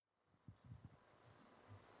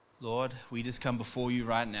Lord, we just come before you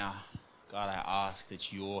right now. God, I ask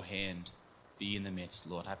that your hand be in the midst,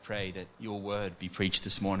 Lord. I pray that your word be preached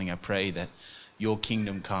this morning. I pray that your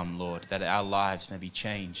kingdom come, Lord, that our lives may be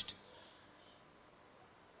changed,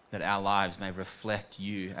 that our lives may reflect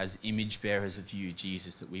you as image bearers of you,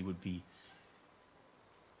 Jesus, that we would be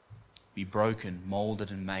broken,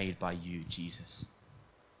 molded, and made by you, Jesus.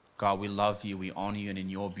 God, we love you, we honor you, and in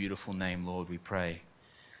your beautiful name, Lord, we pray.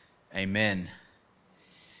 Amen.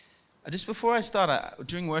 Just before I start,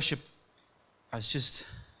 during worship,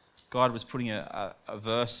 God was putting a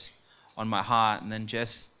verse on my heart, and then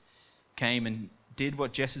Jess came and did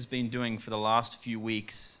what Jess has been doing for the last few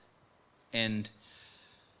weeks. And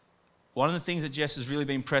one of the things that Jess has really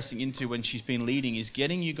been pressing into when she's been leading is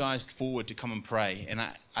getting you guys forward to come and pray. And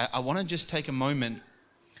I want to just take a moment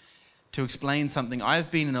to explain something. I've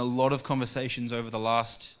been in a lot of conversations over the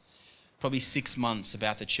last probably 6 months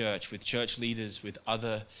about the church, with church leaders, with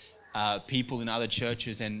other people in other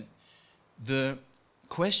churches, and the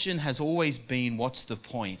question has always been, what's the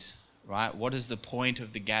point, right? What is the point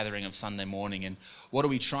of the gathering of Sunday morning, and what are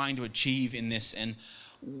we trying to achieve in this, and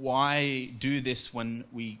why do this when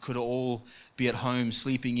we could all be at home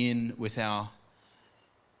sleeping in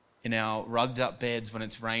our rugged up beds when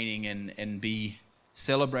it's raining, and be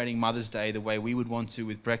celebrating Mother's Day the way we would want to,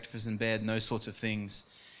 with breakfast in bed and those sorts of things.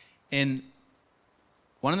 And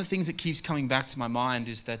one of the things that keeps coming back to my mind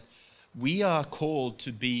is that we are called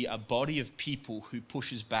to be a body of people who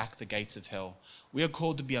pushes back the gates of hell. We are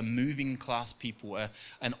called to be a moving class people,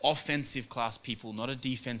 an offensive class people, not a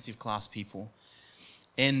defensive class people.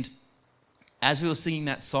 And as we were singing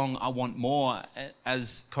that song, I Want More,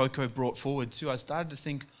 as Coco brought forward too, I started to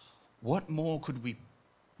think, what more could we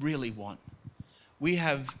really want? We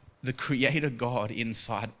have the Creator God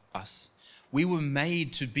inside us. We were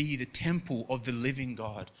made to be the temple of the living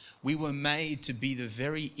God. We were made to be the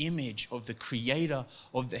very image of the Creator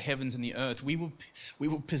of the heavens and the earth. We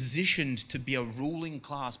were positioned to be a ruling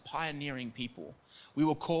class, pioneering people. We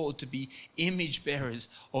were called to be image bearers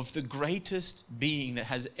of the greatest being that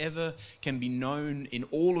has ever can be known in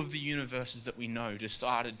all of the universes that we know,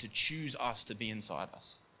 decided to choose us to be inside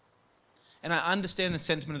us. And I understand the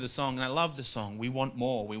sentiment of the song, and I love the song. We want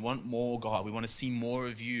more. We want more, God. We want to see more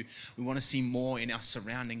of you. We want to see more in our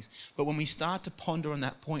surroundings. But when we start to ponder on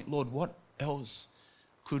that point, Lord, what else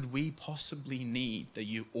could we possibly need that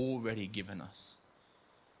you've already given us?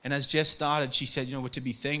 And as Jess started, she said, we're to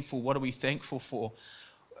be thankful. What are we thankful for?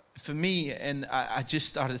 For me, and I just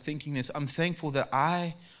started thinking this, I'm thankful that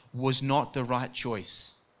I was not the right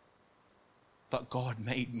choice, but God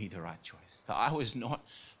made me the right choice. That I was not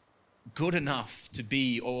good enough to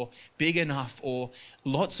be, or big enough, or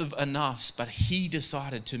lots of enoughs, but he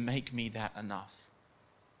decided to make me that enough.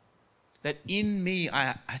 That in me,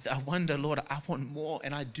 I wonder, Lord, I want more,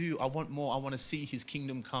 and I do. I want more. I want to see his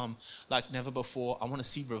kingdom come like never before. I want to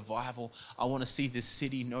see revival. I want to see this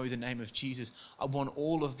city know the name of Jesus. I want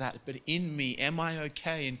all of that. But in me, am I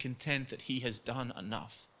okay and content that he has done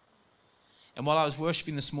enough? And while I was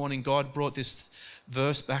worshiping this morning, God brought this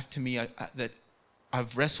verse back to me that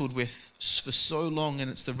I've wrestled with for so long, and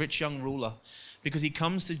it's the rich young ruler. Because he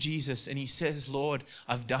comes to Jesus and he says, Lord,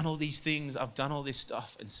 I've done all these things, I've done all this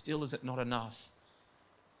stuff, and still is it not enough?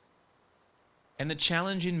 And the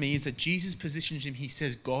challenge in me is that Jesus positions him, he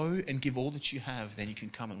says, go and give all that you have, then you can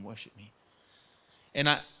come and worship me. And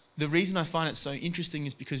the reason I find it so interesting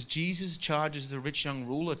is because Jesus charges the rich young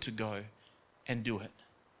ruler to go and do it.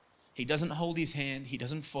 He doesn't hold his hand. He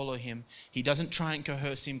doesn't follow him. He doesn't try and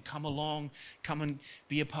coerce him. Come along. Come and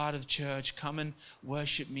be a part of church. Come and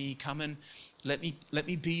worship me. Come and let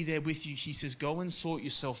me be there with you. He says, go and sort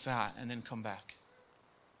yourself out and then come back.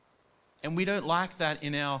 And we don't like that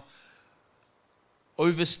in our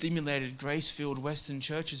overstimulated, grace-filled Western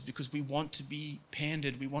churches because we want to be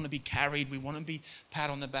pandered. We want to be carried. We want to be pat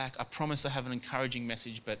on the back. I promise I have an encouraging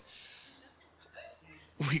message, but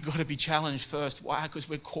we've got to be challenged first. Why? Because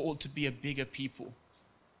we're called to be a bigger people.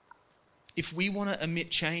 If we want to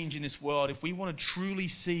emit change in this world, if we want to truly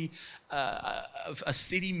see a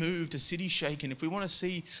city moved, a city shaken, if we want to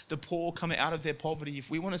see the poor come out of their poverty,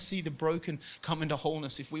 if we want to see the broken come into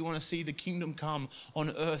wholeness, if we want to see the kingdom come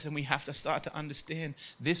on earth, then we have to start to understand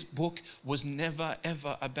this book was never,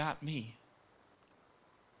 ever about me.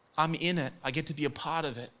 I'm in it. I get to be a part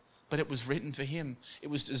of it. But it was written for him. It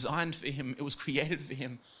was designed for him. It was created for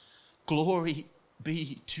him. Glory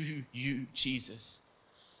be to you, Jesus.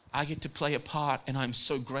 I get to play a part, and I'm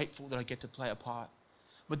so grateful that I get to play a part.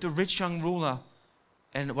 But the rich young ruler,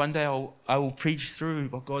 And one day I will preach through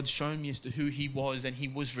what God's shown me as to who he was. And he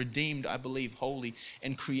was redeemed, I believe, wholly,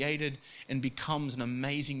 and created and becomes an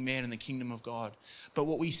amazing man in the kingdom of God. But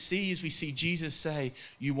what we see is we see Jesus say,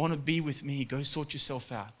 you want to be with me, go sort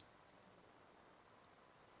yourself out.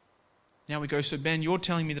 Now we go, so Ben, you're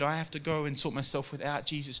telling me that I have to go and sort myself without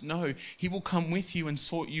Jesus. No, he will come with you and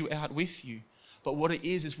sort you out with you. But what it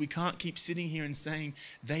is we can't keep sitting here and saying,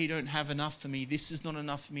 they don't have enough for me. This is not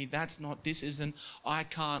enough for me. That's not, this isn't, I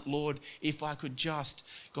can't, Lord, if I could just.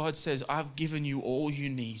 God says, I've given you all you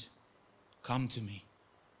need. Come to me.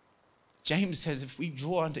 James says, if we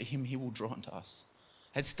draw unto him, he will draw unto us.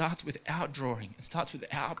 It starts with our drawing. It starts with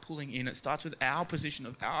our pulling in. It starts with our position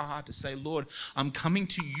of our heart to say, Lord, I'm coming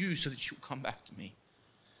to you so that you'll come back to me.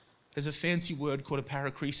 There's a fancy word called a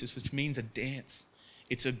paracresis, which means a dance.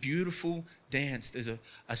 It's a beautiful dance. There's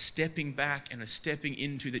a stepping back and a stepping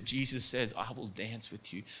into that Jesus says, I will dance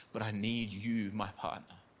with you, but I need you, my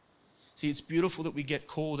partner. See, it's beautiful that we get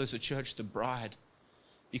called as a church the bride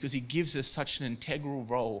because he gives us such an integral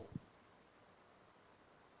role.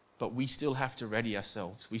 But we still have to ready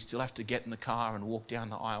ourselves. We still have to get in the car and walk down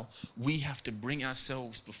the aisle. We have to bring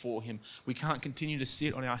ourselves before him. We can't continue to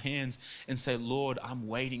sit on our hands and say, Lord, I'm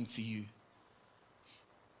waiting for you.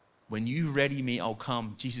 When you ready me, I'll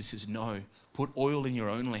come. Jesus says, no, put oil in your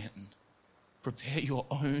own lantern. Prepare your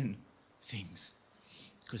own things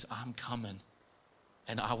because I'm coming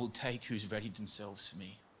and I will take who's readied themselves for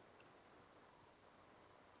me.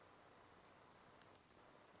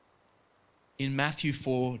 In Matthew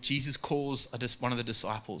 4, Jesus calls one of the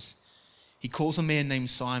disciples. He calls a man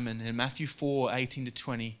named Simon. And in Matthew 4, 18 to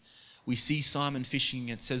 20, we see Simon fishing.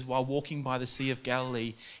 It says, while walking by the Sea of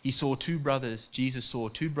Galilee, he saw two brothers. Jesus saw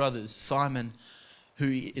two brothers, Simon,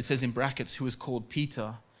 who it says in brackets, who was called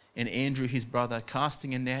Peter, and Andrew, his brother,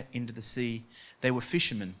 casting a net into the sea. They were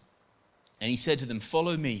fishermen. And he said to them,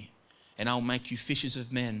 follow me, and I'll make you fishers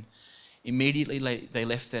of men. Immediately they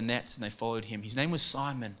left their nets and they followed him. His name was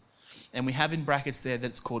Simon. And we have in brackets there that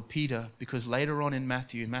it's called Peter, because later on in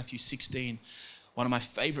Matthew 16, one of my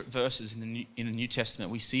favorite verses in the New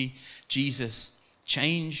Testament, we see Jesus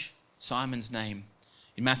change Simon's name.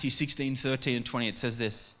 In Matthew 16, 13 and 20, it says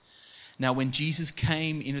this. Now when Jesus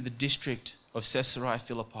came into the district of Caesarea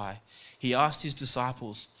Philippi, he asked his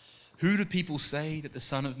disciples, who do people say that the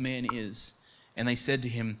Son of Man is? And they said to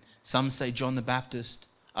him, some say John the Baptist,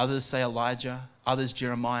 others say Elijah, others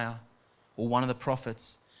Jeremiah, or one of the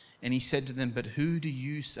prophets. And he said to them, but who do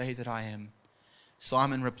you say that I am?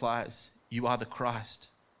 Simon replies, you are the Christ,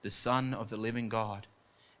 the Son of the living God.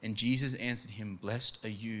 And Jesus answered him, blessed are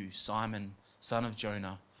you, Simon, son of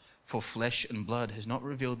Jonah, for flesh and blood has not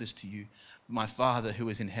revealed this to you, but my Father who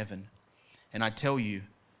is in heaven. And I tell you,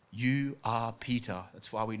 you are Peter.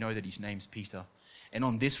 That's why we know that his name's Peter. And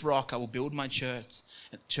on this rock I will build my church,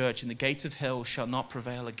 and the gates of hell shall not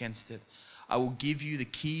prevail against it. I will give you the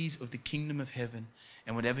keys of the kingdom of heaven,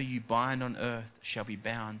 and whatever you bind on earth shall be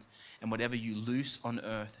bound, and whatever you loose on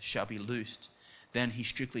earth shall be loosed. Then he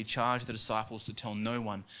strictly charged the disciples to tell no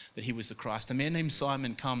one that he was the Christ. A man named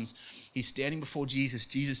Simon comes. He's standing before Jesus.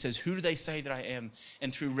 Jesus says, who do they say that I am?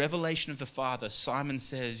 And through revelation of the Father, Simon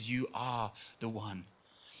says, you are the one.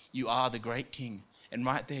 You are the great King. And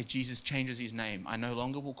right there, Jesus changes his name. I no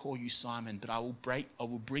longer will call you Simon, but I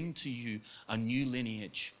will bring to you a new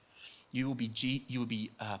lineage. You will be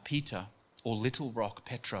Peter, or Little Rock,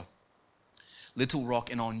 Petra. Little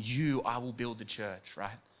Rock, and on you I will build the church,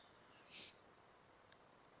 right?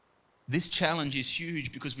 This challenge is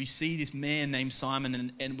huge because we see this man named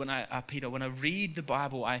Simon, and when I read the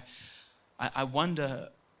Bible, I wonder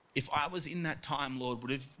if I was in that time, Lord,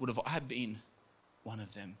 would have I been one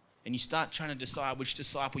of them? And you start trying to decide which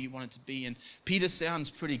disciple you wanted to be. And Peter sounds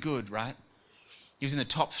pretty good, right? He was in the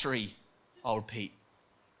top 3, I'll repeat.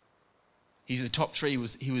 He's in the top 3.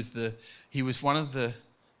 He was one of the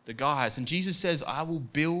guys. And Jesus says, I will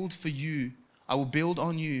build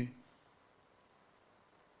on you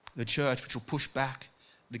the church, which will push back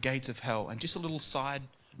the gates of hell. And just a little side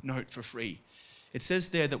note for free. It says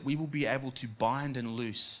there that we will be able to bind and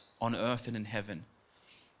loose on earth and in heaven.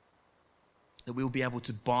 That we will be able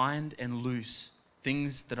to bind and loose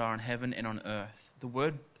things that are in heaven and on earth. The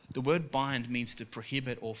word bind means to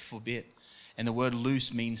prohibit or forbid. And the word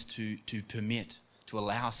loose means to permit, to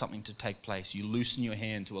allow something to take place. You loosen your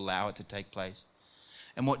hand to allow it to take place.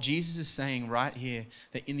 And what Jesus is saying right here,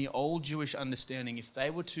 that in the old Jewish understanding, if they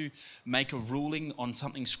were to make a ruling on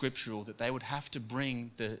something scriptural, that they would have to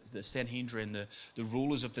bring the Sanhedrin, the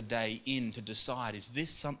rulers of the day in to decide, is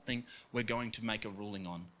this something we're going to make a ruling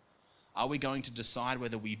on? Are we going to decide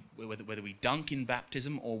whether we dunk in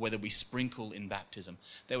baptism or whether we sprinkle in baptism?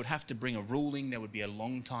 They would have to bring a ruling. There would be a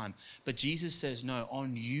long time. But Jesus says, no,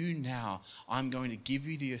 on you now, I'm going to give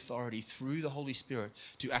you the authority through the Holy Spirit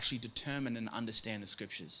to actually determine and understand the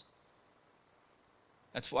scriptures.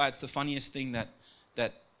 That's why it's the funniest thing that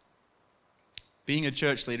being a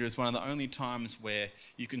church leader is one of the only times where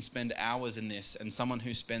you can spend hours in this and someone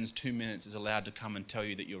who spends 2 minutes is allowed to come and tell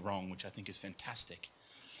you that you're wrong, which I think is fantastic.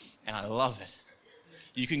 And I love it.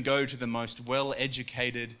 You can go to the most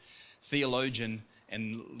well-educated theologian,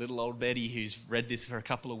 and little old Betty, who's read this for a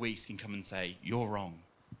couple of weeks, can come and say, you're wrong.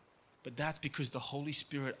 But that's because the Holy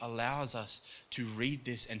Spirit allows us to read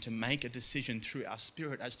this and to make a decision through our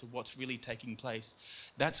spirit as to what's really taking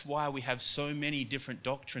place. That's why we have so many different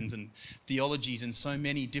doctrines and theologies and so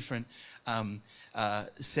many different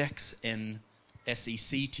sects and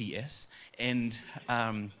sects. And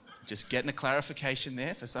just getting a clarification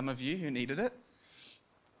there for some of you who needed it.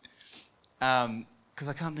 Because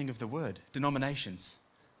I can't think of the word. Denominations.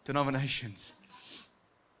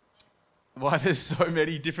 Why there's so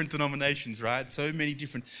many different denominations, right? So many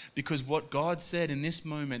different. Because what God said in this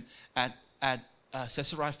moment at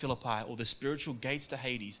Caesarea Philippi, or the spiritual gates to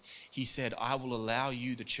Hades, he said, I will allow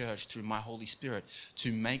you, the church, through my Holy Spirit,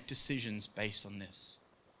 to make decisions based on this.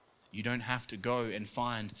 You don't have to go and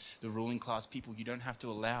find the ruling class people. You don't have to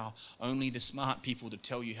allow only the smart people to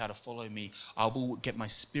tell you how to follow me. I will get my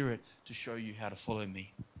spirit to show you how to follow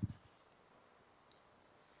me.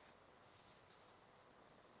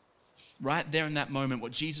 Right there in that moment,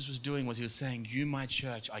 what Jesus was doing was he was saying, you, my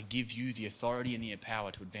church, I give you the authority and the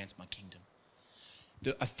power to advance my kingdom.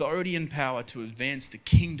 The authority and power to advance the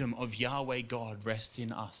kingdom of Yahweh God rests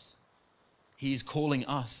in us. He is calling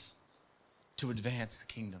us to advance the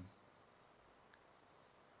kingdom.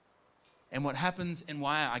 And what happens and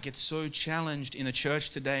why I get so challenged in the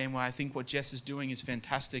church today, and why I think what Jess is doing is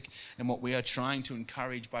fantastic, and what we are trying to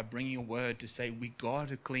encourage by bringing a word to say we got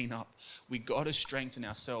to clean up, we got to strengthen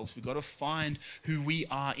ourselves, we got to find who we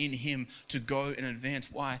are in him to go and advance.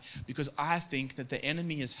 Why? Because I think that the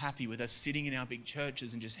enemy is happy with us sitting in our big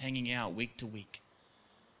churches and just hanging out week to week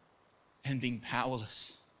and being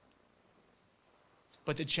powerless.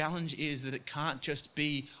 But the challenge is that it can't just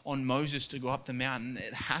be on Moses to go up the mountain.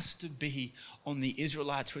 It has to be on the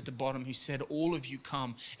Israelites who are at the bottom, who said, all of you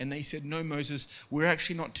come. And they said, no, Moses, we're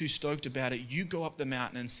actually not too stoked about it. You go up the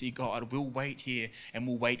mountain and see God. We'll wait here and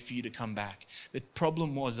we'll wait for you to come back. The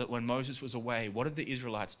problem was that when Moses was away, what did the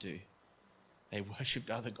Israelites do? They worshipped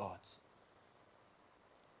other gods.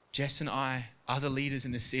 Jess and I, other leaders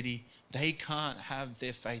in the city, they can't have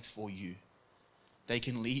their faith for you. They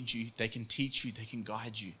can lead you, they can teach you, they can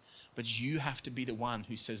guide you. But you have to be the one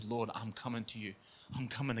who says, Lord, I'm coming to you. I'm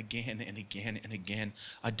coming again and again and again.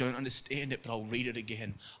 I don't understand it, but I'll read it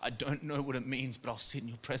again. I don't know what it means, but I'll sit in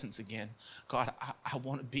your presence again. God, I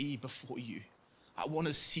want to be before you. I want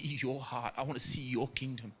to see your heart. I want to see your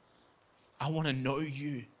kingdom. I want to know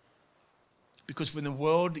you. Because when the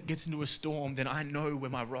world gets into a storm, then I know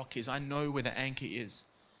where my rock is. I know where the anchor is.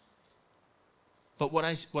 But what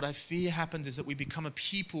I fear happens is that we become a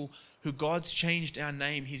people who God's changed our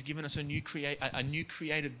name. He's given us a new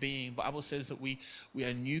created being. The Bible says that we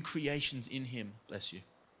are new creations in him. Bless you.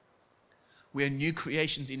 We are new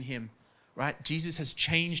creations in him, right? Jesus has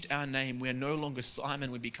changed our name. We are no longer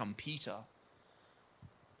Simon. We become Peter.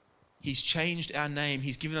 He's changed our name.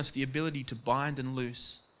 He's given us the ability to bind and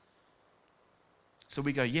loose. So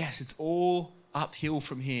we go, yes, it's all uphill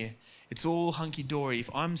from here. It's all hunky-dory. If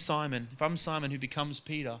I'm Simon who becomes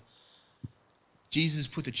Peter, Jesus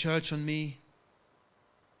put the church on me.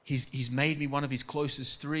 He's made me one of his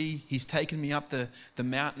closest three. He's taken me up the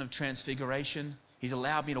mountain of transfiguration. He's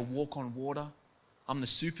allowed me to walk on water. I'm the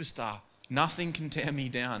superstar. Nothing can tear me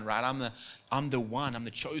down, right? I'm the one. I'm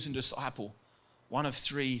the chosen disciple. One of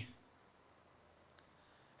three.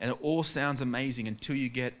 And it all sounds amazing until you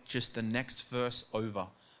get just the next verse over.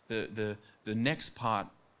 The next part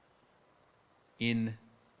in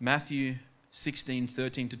Matthew 16,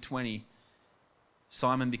 13 to 20,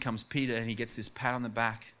 Simon becomes Peter and he gets this pat on the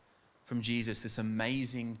back from Jesus, this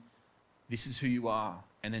amazing, this is who you are.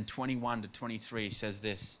 And then 21 to 23 says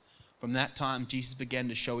this, from that time Jesus began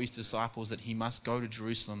to show his disciples that he must go to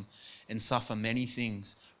Jerusalem and suffer many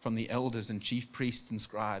things from the elders and chief priests and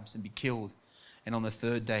scribes and be killed, and on the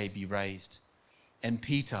third day be raised. And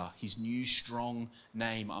Peter, his new strong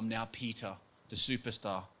name, I'm now Peter, the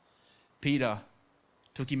superstar. Peter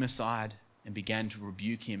took him aside and began to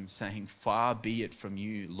rebuke him, saying, far be it from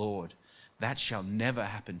you, Lord, that shall never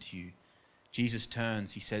happen to you. Jesus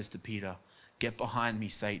turns, he says to Peter, get behind me,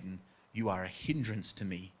 Satan. You are a hindrance to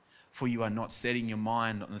me, For you are not setting your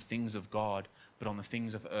mind on the things of God, but on the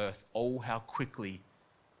things of earth. Oh, how quickly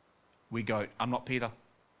we go, I'm not Peter.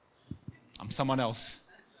 I'm someone else.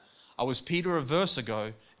 I was Peter a verse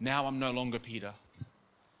ago. Now I'm no longer Peter.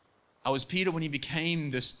 I was Peter when he became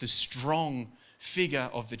the strong figure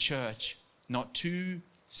of the church. Not 2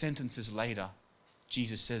 sentences later,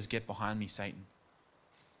 Jesus says, get behind me, Satan.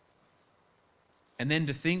 And then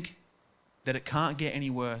to think that it can't get any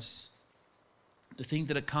worse. To think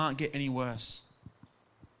that it can't get any worse.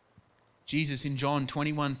 Jesus in John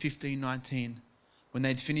 21, 15, 19, when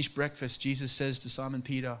they'd finished breakfast, Jesus says to Simon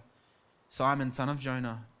Peter, Simon, son of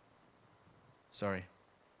Jonah. Sorry,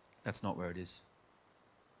 that's not where it is.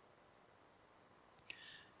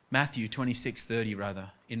 Matthew 26:30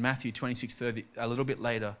 rather. In Matthew 26:30, a little bit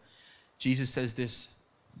later, Jesus says this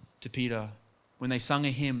to Peter. When they sung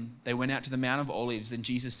a hymn, they went out to the Mount of Olives, and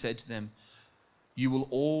Jesus said to them, you will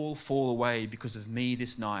all fall away because of me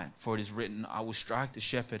this night, for it is written, I will strike the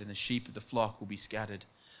shepherd and the sheep of the flock will be scattered.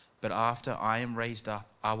 But after I am raised up,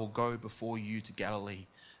 I will go before you to Galilee.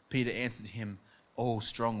 Peter answered him, oh,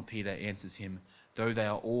 strong Peter answers him, though they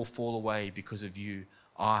all fall away because of you,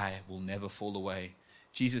 I will never fall away.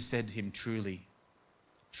 Jesus said to him, truly,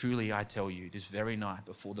 truly I tell you, this very night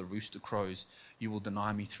before the rooster crows, you will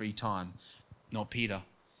deny me 3 times. Not Peter.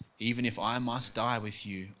 Even if I must die with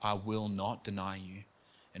you, I will not deny you.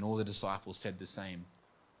 And all the disciples said the same.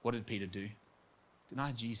 What did Peter do?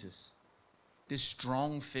 Deny Jesus. This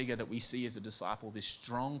strong figure that we see as a disciple, this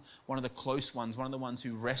strong, one of the close ones, one of the ones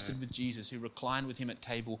who rested with Jesus, who reclined with him at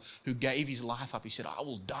table, who gave his life up. He said, I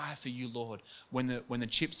will die for you, Lord. When the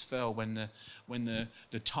chips fell, when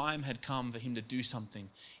the time had come for him to do something,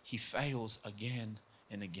 he fails again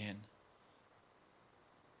and again.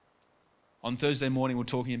 On Thursday morning, we're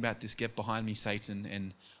talking about this get behind me, Satan,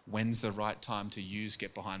 and when's the right time to use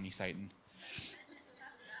get behind me, Satan.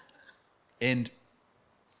 And,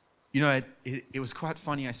 it was quite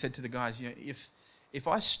funny. I said to the guys, if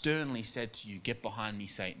I sternly said to you, get behind me,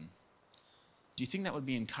 Satan, do you think that would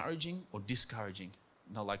be encouraging or discouraging?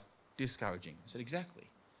 And they're like, discouraging. I said, exactly.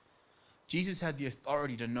 Jesus had the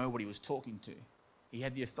authority to know what he was talking to. He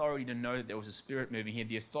had the authority to know that there was a spirit moving. He had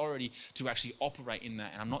the authority to actually operate in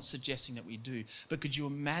that. And I'm not suggesting that we do. But could you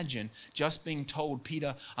imagine just being told,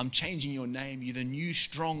 Peter, I'm changing your name. You're the new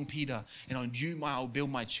strong Peter. And on you I'll build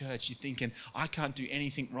my church. You're thinking, I can't do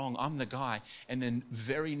anything wrong. I'm the guy. And then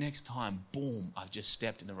very next time, boom, I've just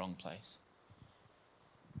stepped in the wrong place.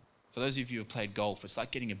 For those of you who have played golf, it's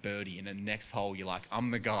like getting a birdie. In the next hole, you're like,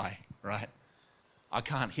 I'm the guy, right? I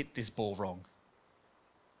can't hit this ball wrong.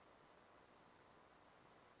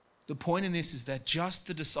 The point in this is that just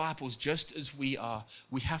the disciples, just as we are,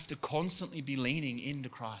 we have to constantly be leaning into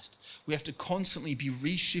Christ. We have to constantly be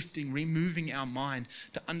reshifting, removing our mind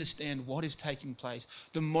to understand what is taking place.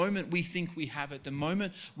 The moment we think we have it, the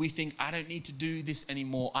moment we think, I don't need to do this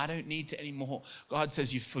anymore, I don't need to anymore, God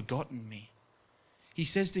says, you've forgotten me. He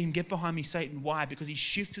says to him, get behind me, Satan. Why? Because he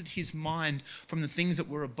shifted his mind from the things that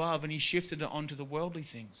were above and he shifted it onto the worldly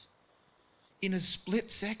things. In a split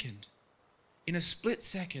second. In a split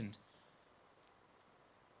second.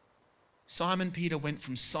 Simon Peter went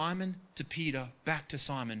from Simon to Peter back to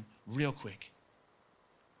Simon real quick.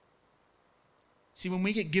 See, when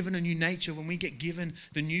we get given a new nature, when we get given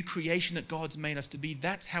the new creation that God's made us to be,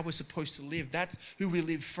 that's how we're supposed to live. That's who we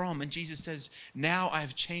live from. And Jesus says, now I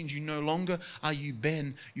have changed you. No longer are you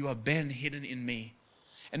Ben. You are Ben hidden in me.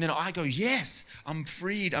 And then I go, yes, I'm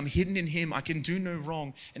freed. I'm hidden in him. I can do no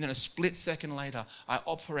wrong. And then a split second later, I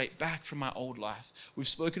operate back from my old life. We've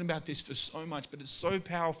spoken about this for so much, but it's so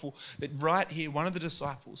powerful that right here, one of the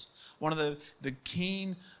disciples, one of the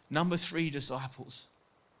keen number 3 disciples.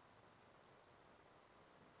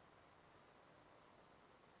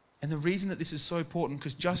 And the reason that this is so important,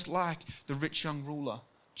 because just like the rich young ruler,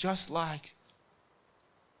 just like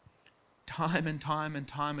time and time and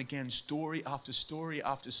time again, story after story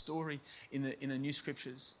after story in the new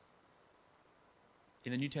scriptures,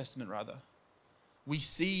 in the New Testament rather, we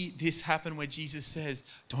see this happen where Jesus says,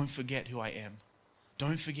 don't forget who I am.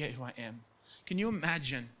 Don't forget who I am. Can you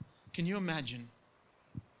imagine?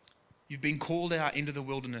 You've been called out into the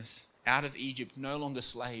wilderness, out of Egypt, no longer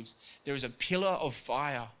slaves. There is a pillar of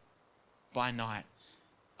fire by night,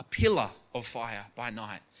 a pillar of fire by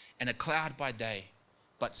night, and a cloud by day.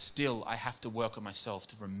 But still, I have to work on myself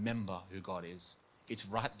to remember who God is. It's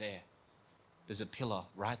right there. There's a pillar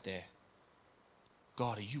right there.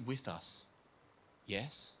 God, are you with us?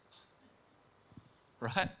 Yes.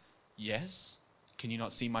 Right? Yes. Can you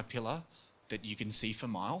not see my pillar that you can see for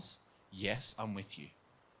miles? Yes, I'm with you.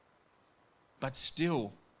 But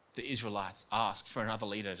still, the Israelites asked for another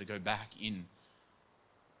leader to go back in.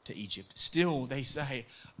 to Egypt. Still, they say,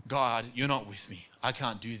 God, you're not with me. I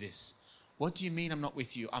can't do this. What do you mean I'm not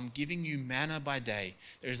with you? I'm giving you manna by day.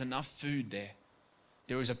 There's enough food there.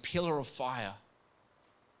 There is a pillar of fire.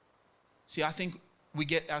 See, I think we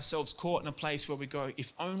get ourselves caught in a place where we go,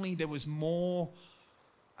 if only there was more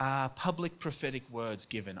public prophetic words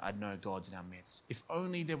given, I'd know God's in our midst. If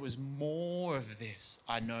only there was more of this,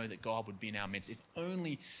 I know that God would be in our midst. If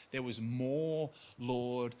only there was more,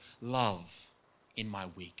 Lord, love in my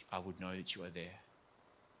week, I would know that you are there.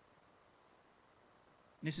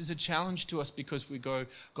 This is a challenge to us because we go,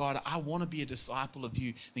 God, I want to be a disciple of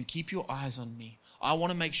you. Then keep your eyes on me. I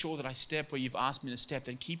want to make sure that I step where you've asked me to step.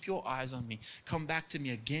 Then keep your eyes on me. Come back to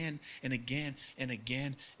me again and again and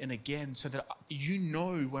again and again so that you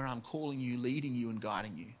know where I'm calling you, leading you, and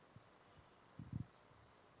guiding you.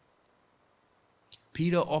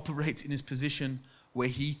 Peter operates in his position where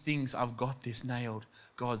he thinks, I've got this nailed.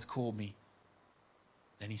 God's called me.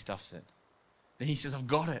 Then he stuffs it. Then he says, I've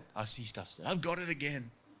got it. I see stuffs it. I've got it again.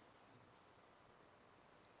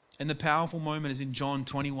 And the powerful moment is in John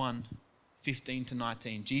 21, 15 to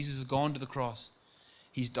 19. Jesus has gone to the cross.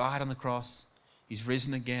 He's died on the cross. He's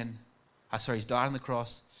risen again. He's died on the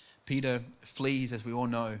cross. Peter flees, as we all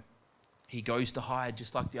know. He goes to hide,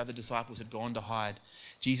 just like the other disciples had gone to hide.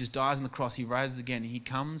 Jesus dies on the cross. He rises again. He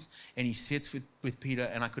comes and he sits with Peter.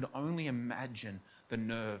 And I could only imagine the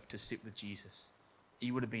nerve to sit with Jesus.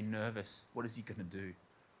 He would have been nervous. What is he going to do?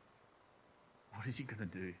 What is he going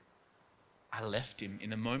to do? I left him. In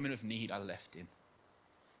the moment of need, I left him.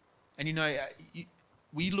 And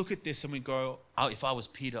we look at this and we go, oh, if I was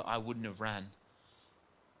Peter, I wouldn't have ran.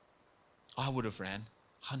 I would have ran.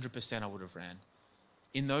 100% I would have ran.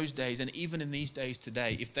 In those days, and even in these days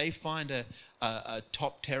today, if they find a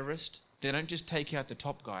top terrorist, they don't just take out the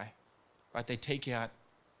top guy, right? They take out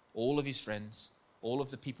all of his friends, all of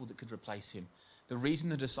the people that could replace him. The reason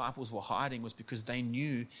the disciples were hiding was because they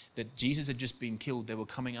knew that Jesus had just been killed. They were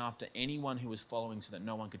coming after anyone who was following so that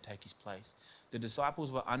no one could take his place. The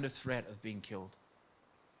disciples were under threat of being killed.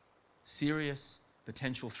 Serious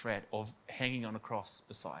potential threat of hanging on a cross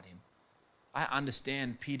beside him. I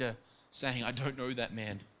understand Peter saying, I don't know that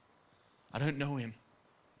man. I don't know him.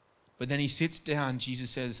 But then he sits down. Jesus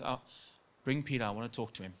says, bring Peter. I want to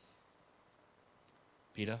talk to him.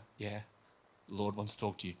 Peter, yeah, the Lord wants to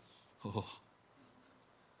talk to you. Oh.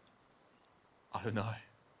 I don't know. I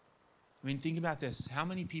mean, think about this. How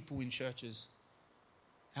many people in churches,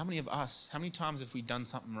 how many of us, how many times have we done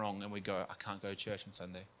something wrong and we go, I can't go to church on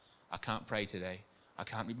Sunday. I can't pray today. I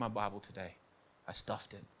can't read my Bible today. I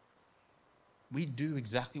stuffed it. We do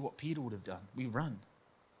exactly what Peter would have done. We run.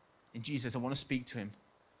 And Jesus, I want to speak to him.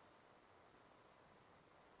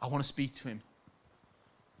 I want to speak to him.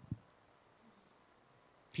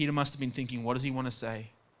 Peter must have been thinking, what does he want to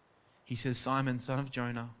say? He says, Simon, son of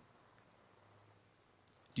Jonah,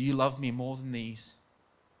 do you love me more than these?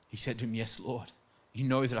 He said to him, yes, Lord. You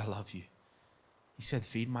know that I love you. He said,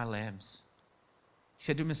 feed my lambs. He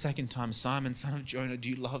said to him a second time, Simon, son of Jonah, do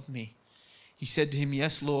you love me? He said to him,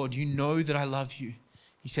 yes, Lord, you know that I love you.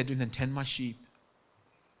 He said to him, then tend my sheep.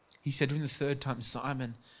 He said to him the third time,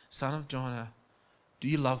 Simon, son of Jonah, do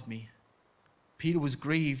you love me? Peter was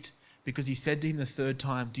grieved because he said to him the third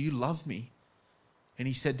time, do you love me? And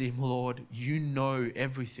he said to him, Lord, you know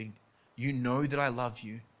everything. You know that I love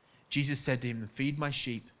you. Jesus said to him, feed my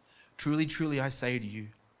sheep. Truly, truly, I say to you,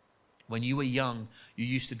 when you were young, you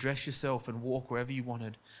used to dress yourself and walk wherever you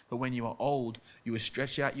wanted. But when you are old, you will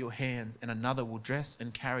stretch out your hands and another will dress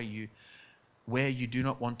and carry you where you do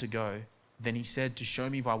not want to go. Then he said to show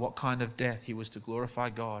me by what kind of death he was to glorify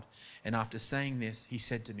God. And after saying this, he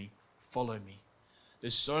said to me, follow me.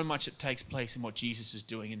 There's so much that takes place in what Jesus is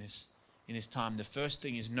doing in this time. The first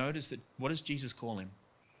thing is notice that what does Jesus call him?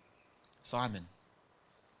 Simon.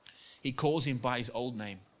 He calls him by his old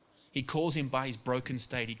name. He calls him by his broken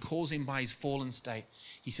state. He calls him by his fallen state.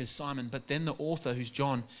 He says Simon. But then the author, who's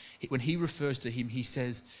John, when he refers to him, he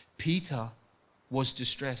says Peter was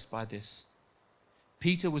distressed by this.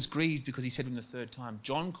 Peter was grieved because he said him the third time.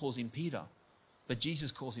 John calls him Peter, but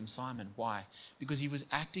Jesus calls him Simon. Why? Because he was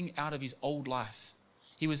acting out of his old life.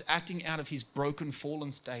 He was acting out of his broken,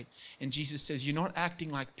 fallen state. And Jesus says, you're not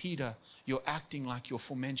acting like Peter. You're acting like your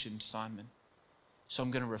aforementioned Simon. So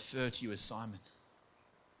I'm going to refer to you as Simon.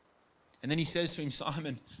 And then he says to him,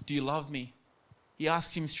 Simon, do you love me? He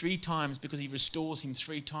asks him 3 times because he restores him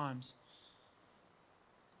 3 times.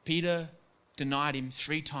 Peter denied him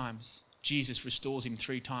 3 times. Jesus restores him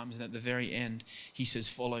 3 times. And at the very end, he says,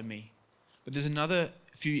 follow me. But there's another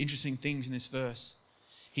few interesting things in this verse.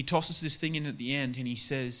 He tosses this thing in at the end and he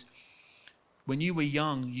says, when you were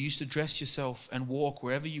young, you used to dress yourself and walk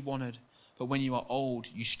wherever you wanted. But when you are old,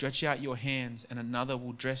 you stretch out your hands, and another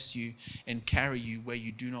will dress you and carry you where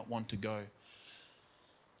you do not want to go.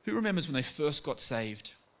 Who remembers when they first got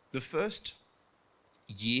saved? The first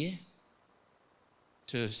year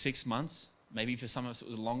to 6 months, maybe for some of us it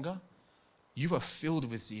was longer, you were filled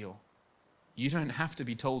with zeal. You don't have to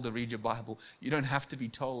be told to read your Bible. You don't have to be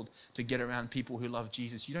told to get around people who love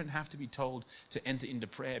Jesus. You don't have to be told to enter into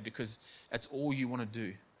prayer because that's all you want to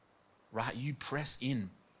do, right? You press in.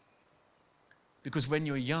 Because when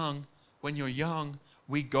you're young,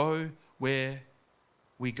 we go where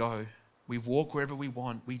we go. We walk wherever we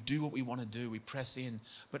want. We do what we want to do. We press in.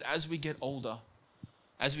 But as we get older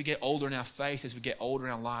in our faith, as we get older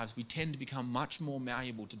in our lives, we tend to become much more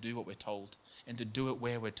malleable to do what we're told and to do it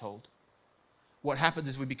where we're told. What happens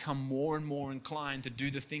is we become more and more inclined to do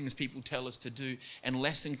the things people tell us to do and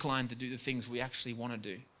less inclined to do the things we actually want to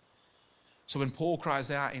do. So when Paul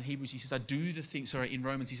cries out in Hebrews, he says, in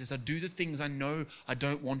Romans, he says, I do the things I know I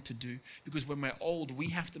don't want to do. Because when we're old, we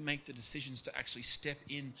have to make the decisions to actually step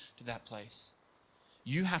into that place.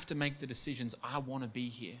 You have to make the decisions, I want to be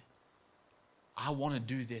here. I want to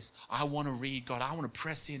do this. I want to read God. I want to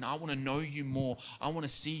press in. I want to know you more. I want to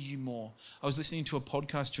see you more. I was listening to a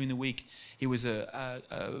podcast during the week. He was a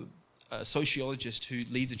sociologist who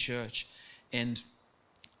leads a church. And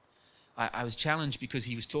I was challenged because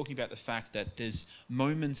he was talking about the fact that there's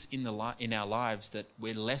moments in our lives that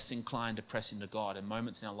we're less inclined to press into God and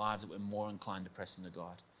moments in our lives that we're more inclined to press into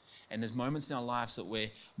God. And there's moments in our lives that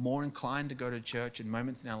we're more inclined to go to church and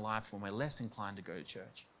moments in our life when we're less inclined to go to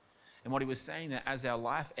church. And what he was saying, that as our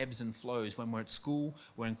life ebbs and flows, when we're at school,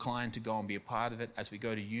 we're inclined to go and be a part of it. As we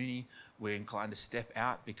go to uni, we're inclined to step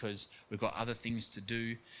out because we've got other things to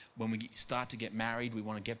do. When we start to get married, we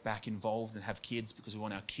want to get back involved and have kids because we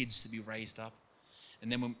want our kids to be raised up.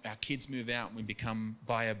 And then when our kids move out, we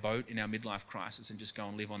buy a boat in our midlife crisis and just go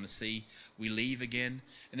and live on the sea. We leave again.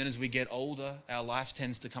 And then as we get older, our life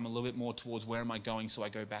tends to come a little bit more towards where am I going, so I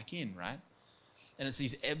go back in, right? And it's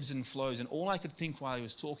these ebbs and flows. And all I could think while he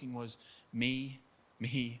was talking was me,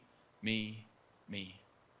 me, me, me,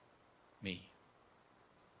 me,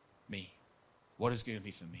 me. What is going to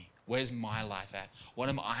be for me? Where's my life at? What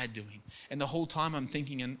am I doing? And the whole time I'm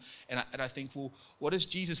thinking, and I think, well, what does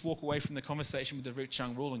Jesus walk away from the conversation with the rich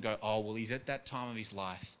young ruler and go, oh, well, he's at that time of his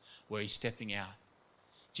life where he's stepping out.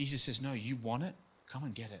 Jesus says, no, you want it? Come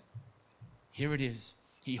and get it. Here it is.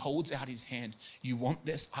 He holds out his hand. You want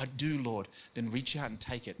this? I do, Lord. Then reach out and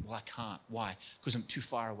take it. Well, I can't. Why? Because I'm too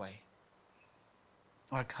far away.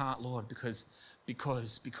 I can't, Lord, because.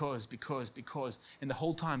 And the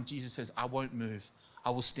whole time Jesus says, I won't move.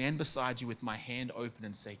 I will stand beside you with my hand open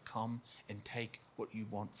and say, come and take what you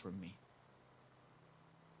want from me.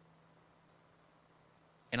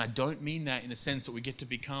 And I don't mean that in the sense that we get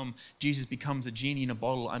to Jesus becomes a genie in a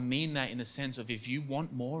bottle. I mean that in the sense of if you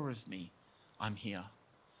want more of me, I'm here.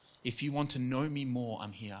 If you want to know me more,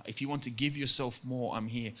 I'm here. If you want to give yourself more, I'm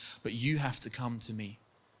here. But you have to come to me.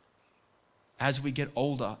 As we get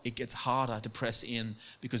older, it gets harder to press in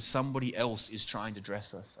because somebody else is trying to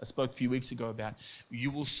dress us. I spoke a few weeks ago about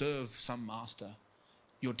you will serve some master.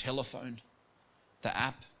 Your telephone, the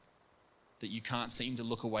app that you can't seem to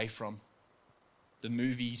look away from, the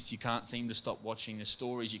movies you can't seem to stop watching, the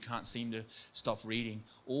stories you can't seem to stop reading.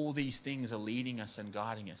 All these things are leading us and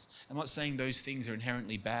guiding us. I'm not saying those things are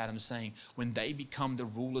inherently bad. I'm saying when they become the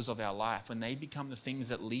rulers of our life, when they become the things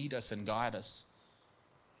that lead us and guide us,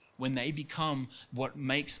 when they become what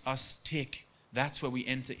makes us tick, that's where we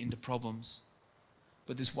enter into problems.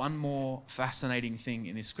 But there's one more fascinating thing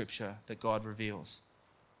in this scripture that God reveals.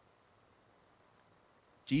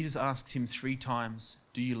 Jesus asks him 3 times,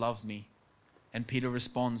 do you love me? And Peter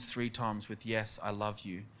responds 3 times with, yes, I love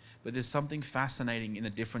you. But there's something fascinating in the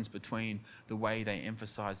difference between the way they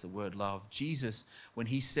emphasize the word love. Jesus, when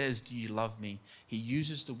he says, do you love me? He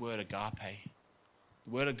uses the word agape.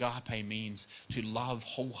 The word agape means to love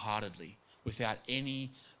wholeheartedly, without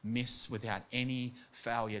any miss, without any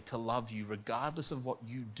failure, to love you. Regardless of what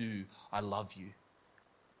you do, I love you.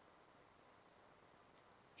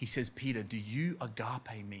 He says, Peter, do you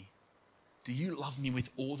agape me? Do you love me with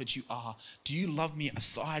all that you are? Do you love me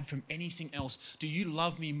aside from anything else? Do you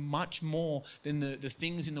love me much more than the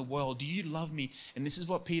things in the world? Do you love me? And this is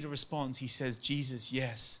what Peter responds. He says, Jesus,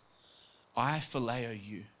 yes, I phileo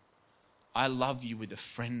you. I love you with a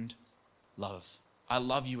friend love. I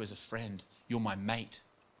love you as a friend. You're my mate.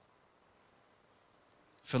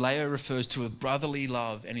 Phileo refers to a brotherly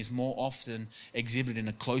love and is more often exhibited in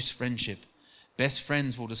a close friendship. Best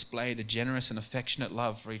friends will display the generous and affectionate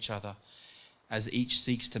love for each other as each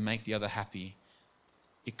seeks to make the other happy.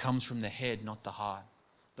 It comes from the head, not the heart.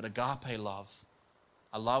 But agape love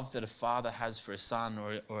A love that a father has for a son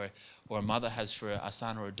or a mother has for a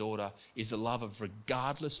son or a daughter is the love of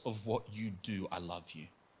regardless of what you do, I love you.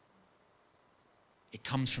 It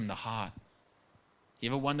comes from the heart. You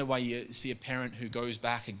ever wonder why you see a parent who goes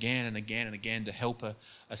back again and again and again to help a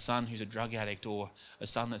son who's a drug addict or a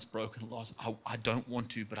son that's broken and lost? I don't want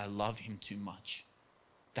to, but I love him too much.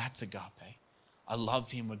 That's agape. I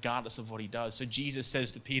love him regardless of what he does. So Jesus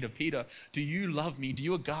says to Peter, Peter, do you love me? Do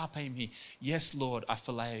you agape me? Yes, Lord, I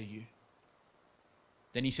phileo you.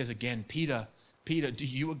 Then he says again, Peter, Peter, do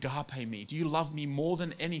you agape me? Do you love me more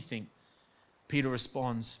than anything? Peter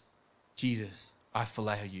responds, Jesus, I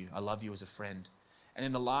phileo you. I love you as a friend. And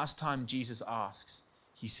then the last time Jesus asks,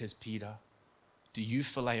 he says, Peter, do you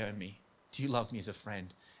phileo me? Do you love me as a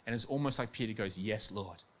friend? And it's almost like Peter goes, yes,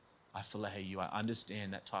 Lord, I phileo you. I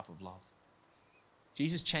understand that type of love.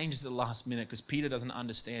 Jesus changes at the last minute because Peter doesn't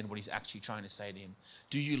understand what he's actually trying to say to him.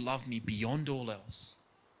 Do you love me beyond all else?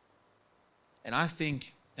 And I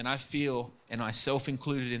think, and I feel, and I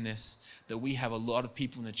self-included in this, that we have a lot of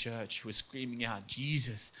people in the church who are screaming out,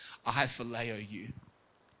 Jesus, I phileo you.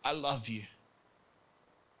 I love you.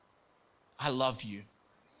 I love you,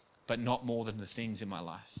 but not more than the things in my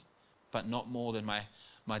life, but not more than my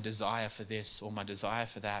desire for this or my desire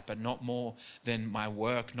for that, but not more than my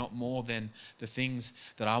work, not more than the things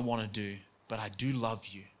that I want to do, but I do love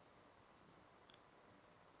you.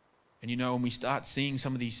 And you know, when we start seeing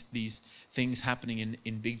some of these things happening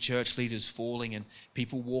in big church leaders falling and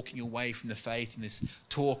people walking away from the faith and this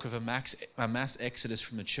talk of a mass exodus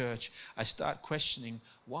from the church, I start questioning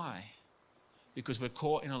why. Because we're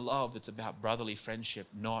caught in a love that's about brotherly friendship,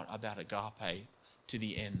 not about agape to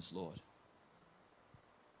the ends, Lord.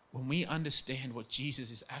 When we understand what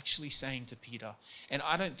Jesus is actually saying to Peter, and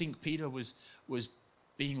I don't think Peter was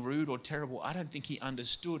being rude or terrible. I don't think he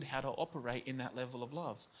understood how to operate in that level of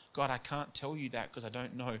love. God, I can't tell you that because I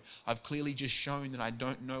don't know. I've clearly just shown that I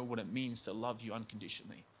don't know what it means to love you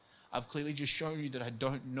unconditionally. I've clearly just shown you that I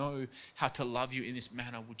don't know how to love you in this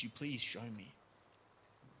manner. Would you please show me?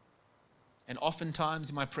 And oftentimes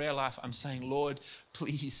in my prayer life, I'm saying, Lord,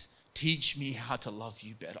 please teach me how to love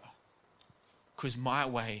you better. Because my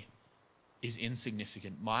way is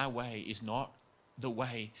insignificant. My way is not the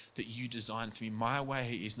way that you designed for me. My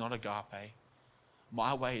way is not agape.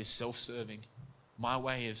 My way is self-serving. My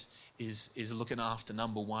way is looking after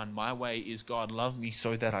number one. My way is, God, love me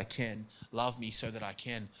so that I can. Love me so that I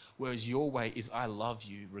can. Whereas your way is, I love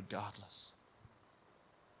you regardless.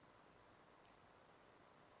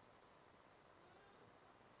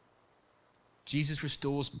 Jesus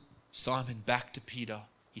restores Simon back to Peter.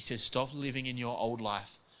 He says, stop living in your old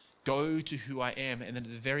life. Go to who I am. And then at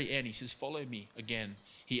the very end, he says, follow me again.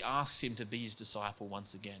 He asks him to be his disciple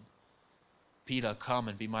once again. Peter, come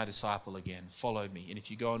and be my disciple again. Follow me. And if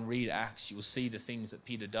you go and read Acts, you will see the things that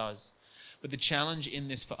Peter does. But the challenge in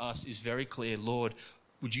this for us is very clear. Lord,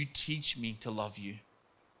 would you teach me to love you?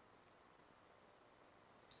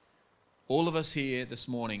 All of us here this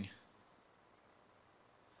morning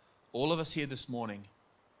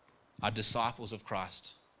are disciples of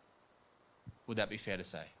Christ. Would that be fair to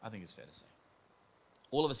say? I think it's fair to say.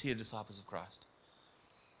 All of us here are disciples of Christ,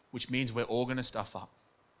 which means we're all going to stuff up.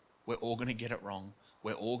 We're all going to get it wrong.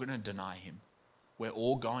 We're all going to deny him. We're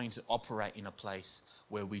all going to operate in a place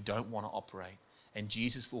where we don't want to operate. And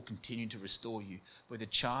Jesus will continue to restore you. But the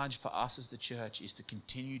charge for us as the church is to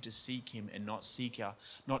continue to seek him and not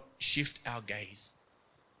shift our gaze.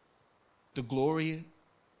 The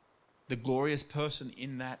glorious person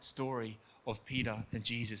in that story of Peter and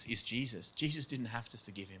Jesus is Jesus. Jesus didn't have to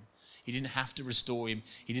forgive him. He didn't have to restore him.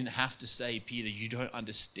 He didn't have to say, Peter, you don't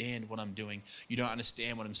understand what I'm doing. You don't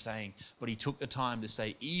understand what I'm saying. But he took the time to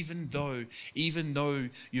say, even though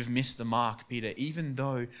you've missed the mark, Peter, even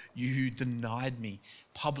though you denied me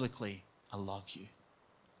publicly, I love you.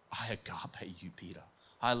 I agape you, Peter.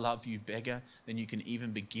 I love you bigger than you can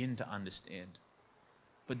even begin to understand.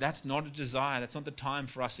 But that's not a desire. That's not the time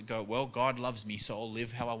for us to go, well, God loves me, so I'll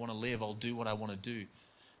live how I want to live. I'll do what I want to do.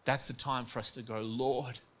 That's the time for us to go,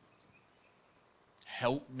 Lord,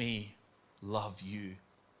 help me love you.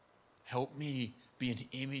 Help me be an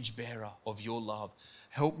image bearer of your love.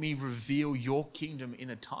 Help me reveal your kingdom in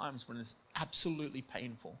the times when it's absolutely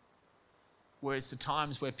painful. Where it's the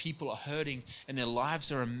times where people are hurting and their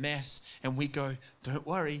lives are a mess. And we go, don't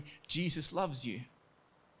worry, Jesus loves you.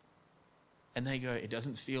 And they go, it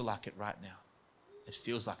doesn't feel like it right now. It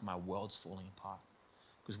feels like my world's falling apart.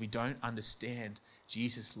 Because we don't understand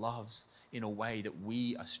Jesus loves in a way that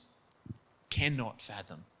we cannot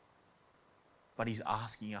fathom. But he's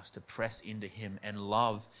asking us to press into him and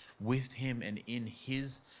love with him and in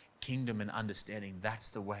his kingdom and understanding.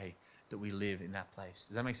 That's the way that we live in that place.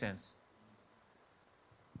 Does that make sense?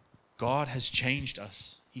 God has changed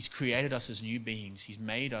us. He's created us as new beings. He's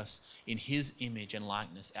made us in his image and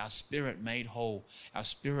likeness. Our spirit made whole. Our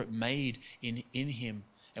spirit made in him.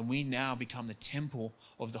 And we now become the temple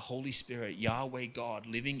of the Holy Spirit, Yahweh God,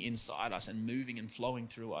 living inside us and moving and flowing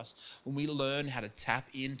through us. When we learn how to tap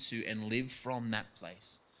into and live from that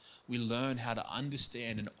place, we learn how to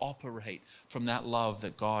understand and operate from that love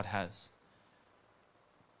that God has.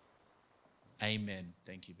 Amen.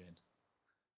 Thank you, Ben.